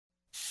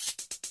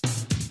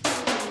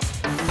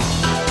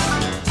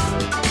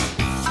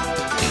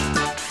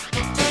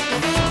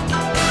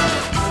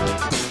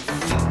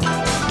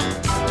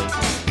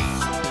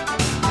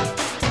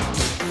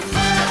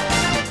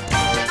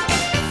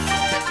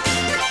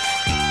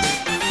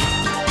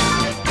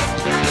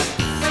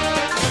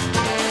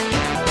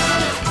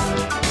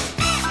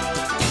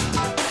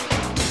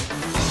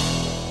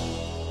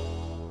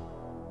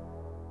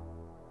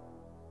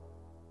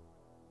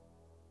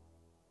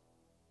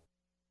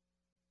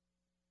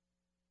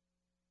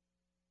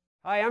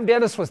Hi, I'm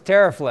Dennis with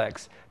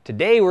TeraFlex.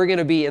 Today we're going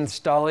to be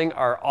installing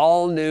our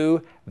all-new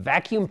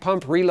vacuum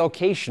pump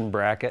relocation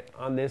bracket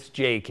on this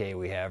JK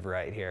we have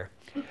right here.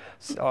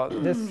 So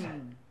this...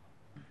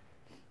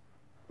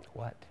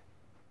 What?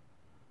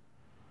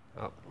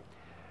 Oh.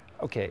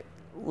 Okay,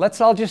 let's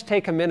all just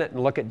take a minute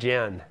and look at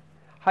Jen.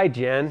 Hi,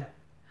 Jen.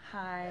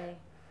 Hi.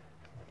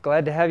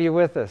 Glad to have you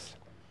with us.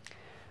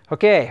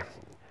 Okay.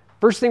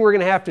 First thing we're going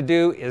to have to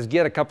do is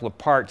get a couple of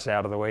parts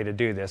out of the way to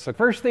do this. So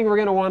first thing we're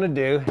going to want to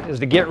do is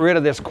to get rid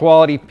of this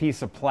quality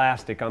piece of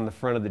plastic on the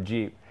front of the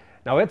Jeep.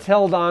 Now it's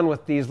held on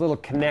with these little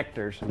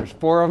connectors. There's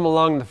 4 of them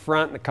along the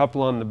front and a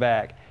couple on the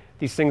back.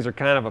 These things are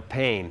kind of a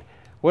pain.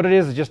 What it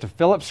is just a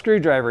Phillips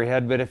screwdriver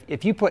head, but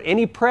if you put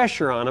any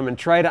pressure on them and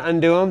try to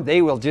undo them,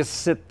 they will just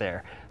sit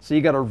there. So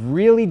you got to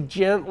really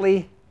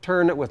gently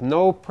turn it with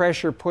no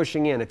pressure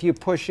pushing in. If you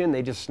push in,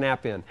 they just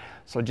snap in.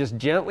 So just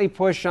gently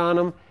push on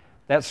them.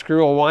 That screw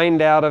will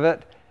wind out of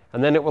it,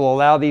 and then it will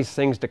allow these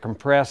things to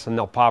compress and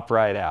they'll pop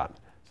right out.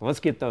 So let's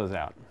get those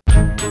out.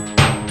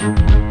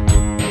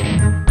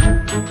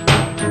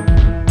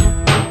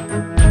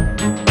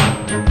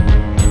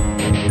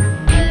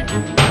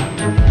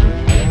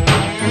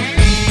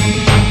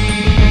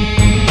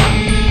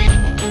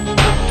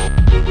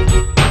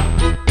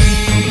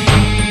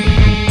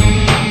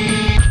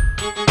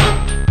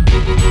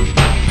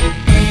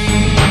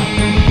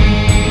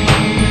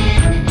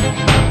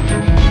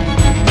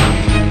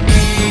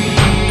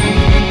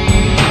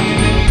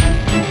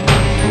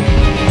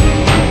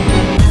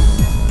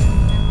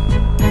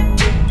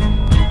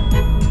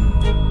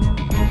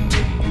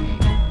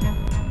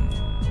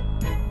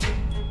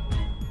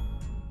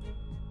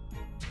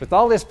 With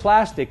all this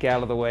plastic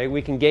out of the way,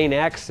 we can gain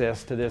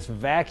access to this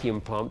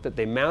vacuum pump that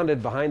they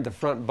mounted behind the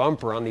front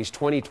bumper on these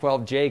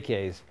 2012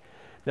 JKs.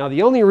 Now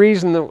the only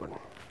reason that...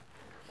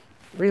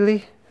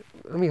 Really?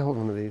 Let me hold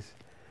one of these.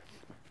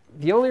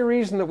 The only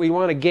reason that we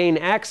want to gain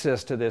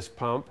access to this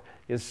pump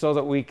is so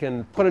that we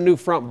can put a new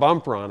front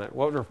bumper on it.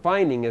 What we're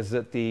finding is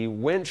that the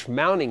winch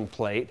mounting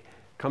plate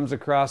comes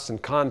across and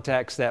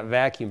contacts that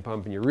vacuum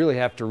pump, and you really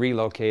have to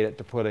relocate it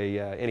to put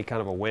any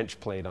kind of a winch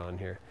plate on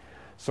here.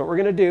 So what we're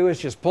going to do is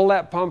just pull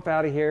that pump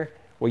out of here.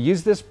 We'll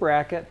use this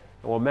bracket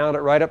and we'll mount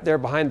it right up there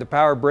behind the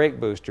power brake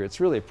booster.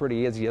 It's really a pretty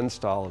easy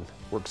install and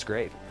works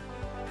great.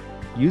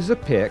 Use a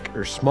pick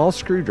or small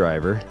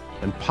screwdriver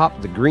and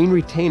pop the green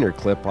retainer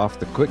clip off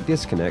the quick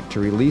disconnect to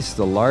release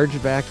the large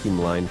vacuum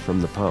line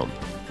from the pump.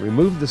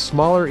 Remove the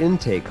smaller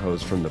intake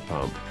hose from the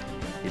pump.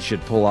 It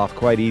should pull off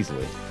quite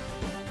easily.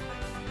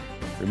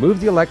 Remove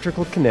the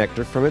electrical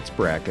connector from its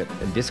bracket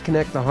and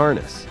disconnect the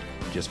harness.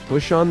 Just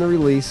push on the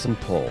release and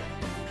pull.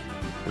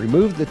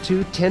 Remove the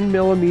 2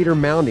 10mm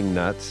mounting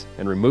nuts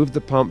and remove the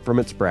pump from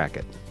its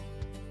bracket.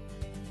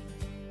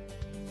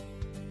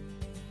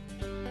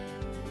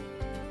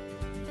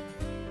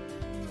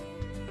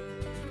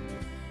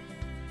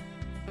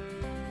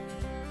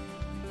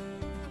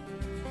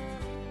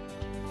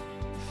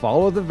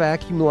 Follow the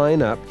vacuum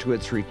line up to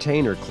its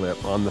retainer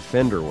clip on the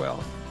fender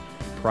well.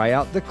 Pry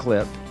out the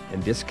clip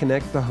and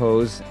disconnect the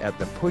hose at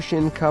the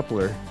push-in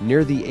coupler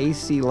near the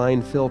AC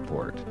line fill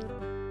port.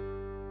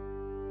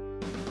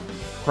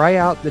 Pry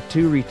out the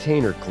 2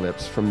 retainer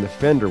clips from the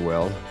fender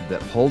well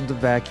that hold the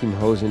vacuum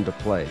hose into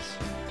place.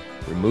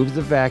 Remove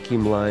the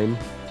vacuum line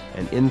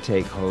and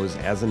intake hose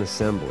as an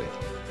assembly.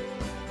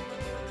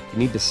 You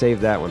need to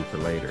save that one for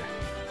later.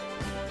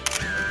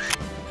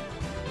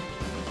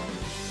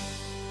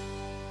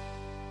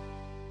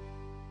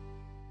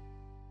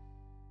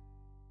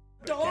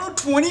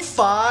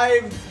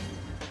 $1.25.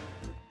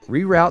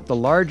 Reroute the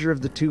larger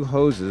of the 2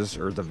 hoses,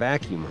 or the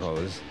vacuum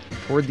hose,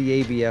 toward the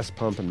ABS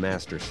pump and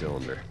master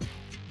cylinder.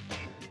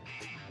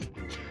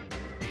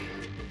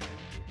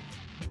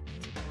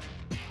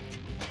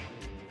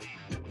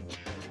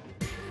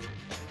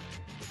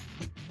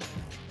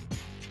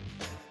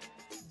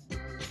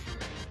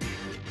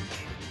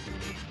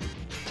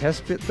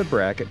 Test fit the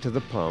bracket to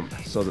the pump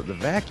so that the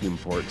vacuum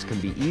ports can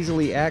be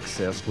easily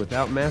accessed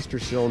without master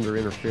cylinder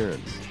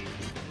interference.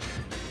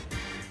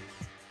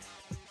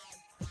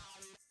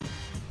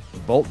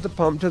 Bolt the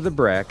pump to the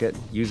bracket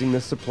using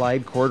the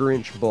supplied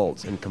 1/4-inch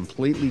bolts and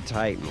completely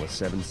tighten with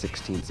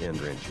 7/16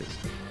 end wrenches.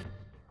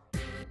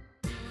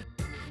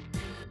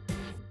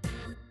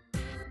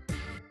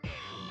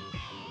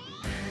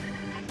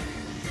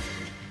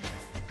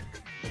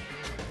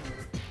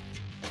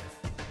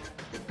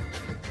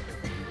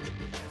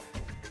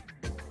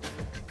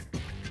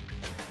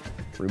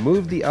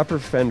 Remove the upper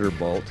fender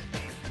bolt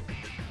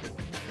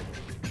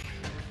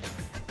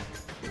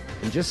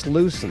and just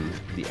loosen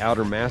the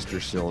outer master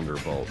cylinder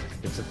bolt.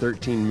 It's a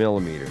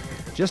 13mm,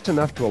 just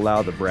enough to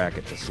allow the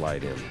bracket to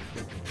slide in.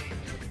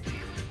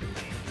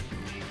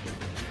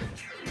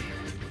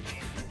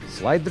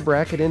 Slide the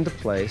bracket into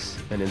place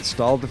and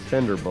install the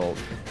fender bolt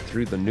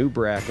through the new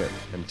bracket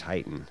and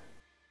tighten.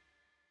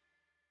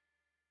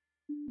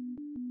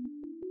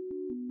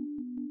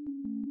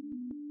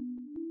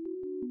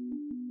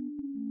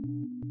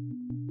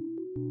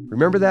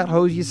 Remember that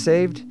hose you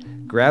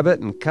saved? Grab it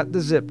and cut the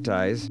zip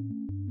ties.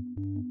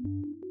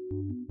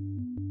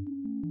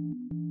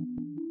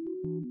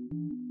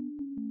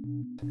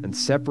 and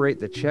separate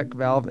the check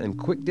valve and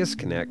quick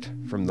disconnect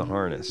from the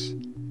harness.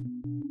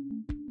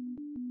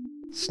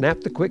 Snap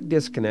the quick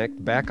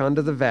disconnect back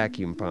onto the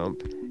vacuum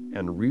pump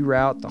and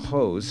reroute the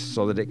hose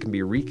so that it can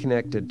be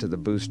reconnected to the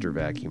booster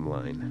vacuum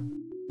line.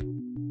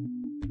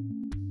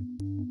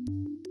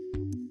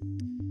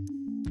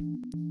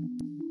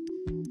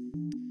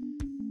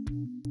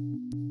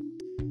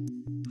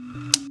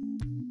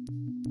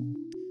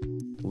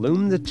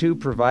 Loom the two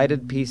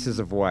provided pieces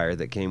of wire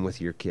that came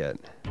with your kit.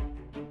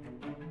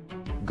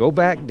 Go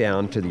back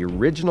down to the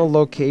original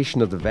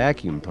location of the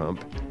vacuum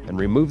pump and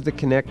remove the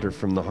connector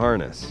from the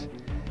harness.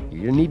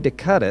 You need to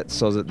cut it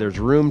so that there's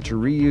room to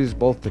reuse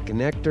both the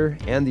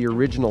connector and the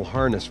original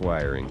harness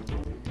wiring.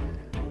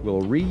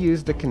 We'll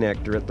reuse the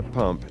connector at the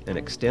pump and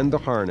extend the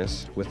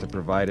harness with the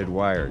provided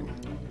wiring.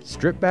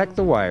 Strip back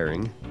the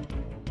wiring,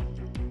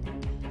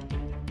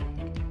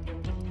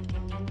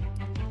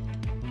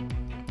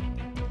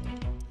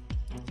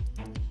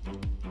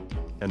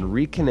 and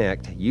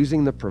reconnect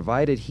using the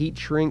provided heat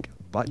shrink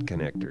butt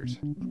connectors.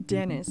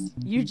 Dennis,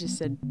 you just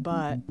said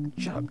butt.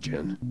 Shut up,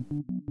 Jen.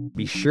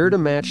 Be sure to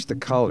match the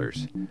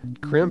colors.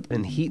 Crimp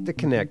and heat the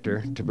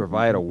connector to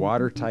provide a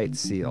watertight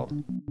seal.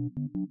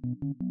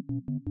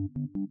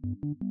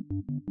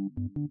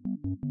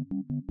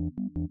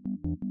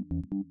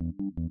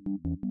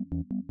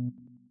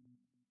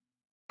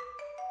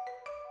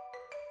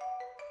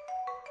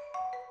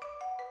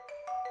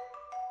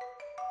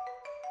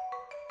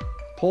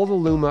 Pull the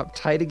loom up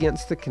tight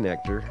against the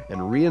connector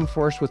and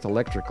reinforce with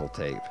electrical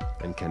tape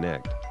and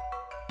connect.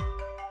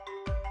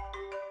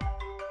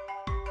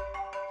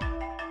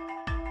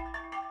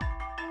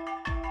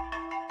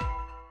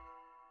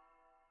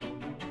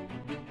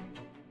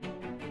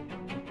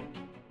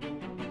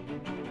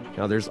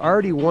 Now there's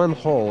already one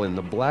hole in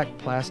the black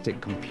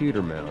plastic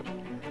computer mount.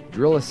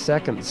 Drill a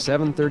second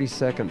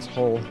 7/32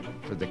 hole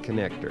for the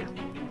connector.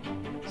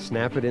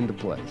 Snap it into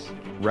place.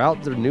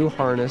 Route the new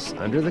harness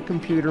under the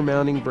computer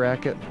mounting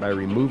bracket by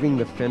removing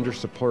the fender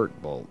support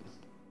bolt.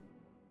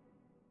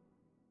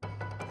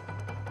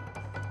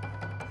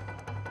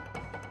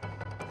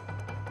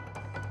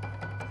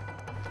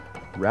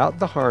 Route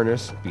the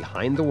harness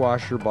behind the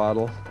washer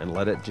bottle and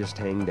let it just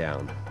hang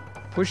down.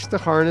 Push the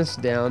harness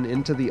down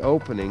into the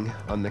opening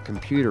on the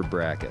computer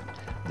bracket.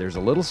 There's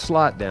a little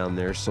slot down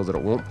there so that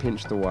it won't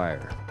pinch the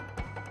wire.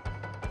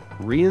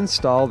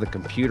 Reinstall the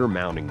computer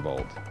mounting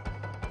bolt.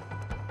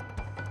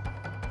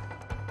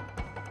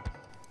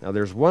 Now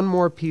there's one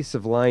more piece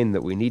of line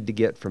that we need to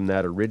get from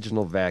that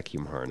original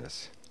vacuum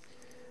harness.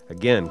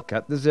 Again,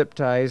 cut the zip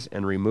ties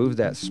and remove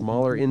that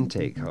smaller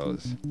intake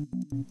hose.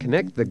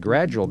 Connect the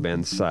gradual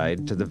bend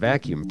side to the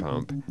vacuum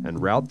pump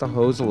and route the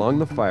hose along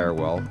the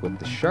firewall with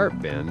the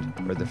sharp bend,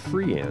 or the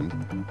free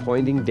end,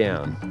 pointing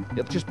down.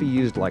 It'll just be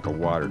used like a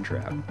water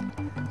trap.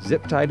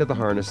 Zip tie to the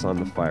harness on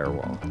the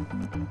firewall.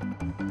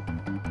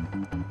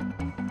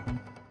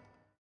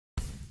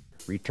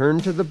 Return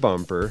to the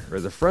bumper, or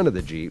the front of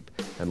the Jeep,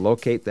 and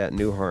locate that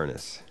new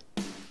harness.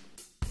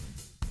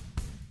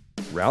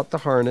 Route the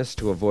harness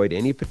to avoid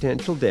any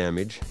potential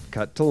damage,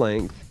 cut to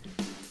length,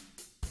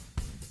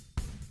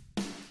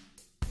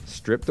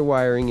 strip the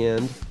wiring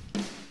end,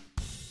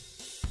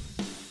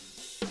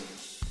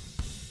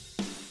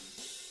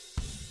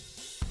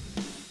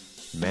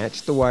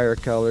 match the wire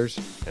colors,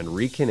 and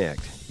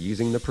reconnect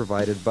using the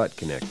provided butt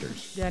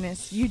connectors.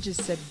 Dennis, you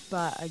just said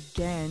butt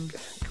again.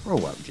 Grow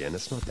up, Jen,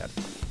 it's not that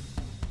funny.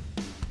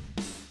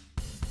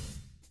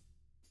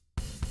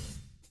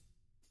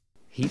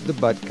 Heat the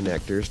butt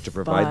connectors to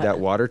provide that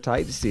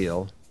watertight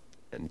seal,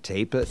 and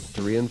tape it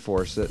to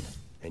reinforce it,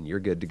 and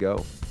you're good to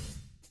go.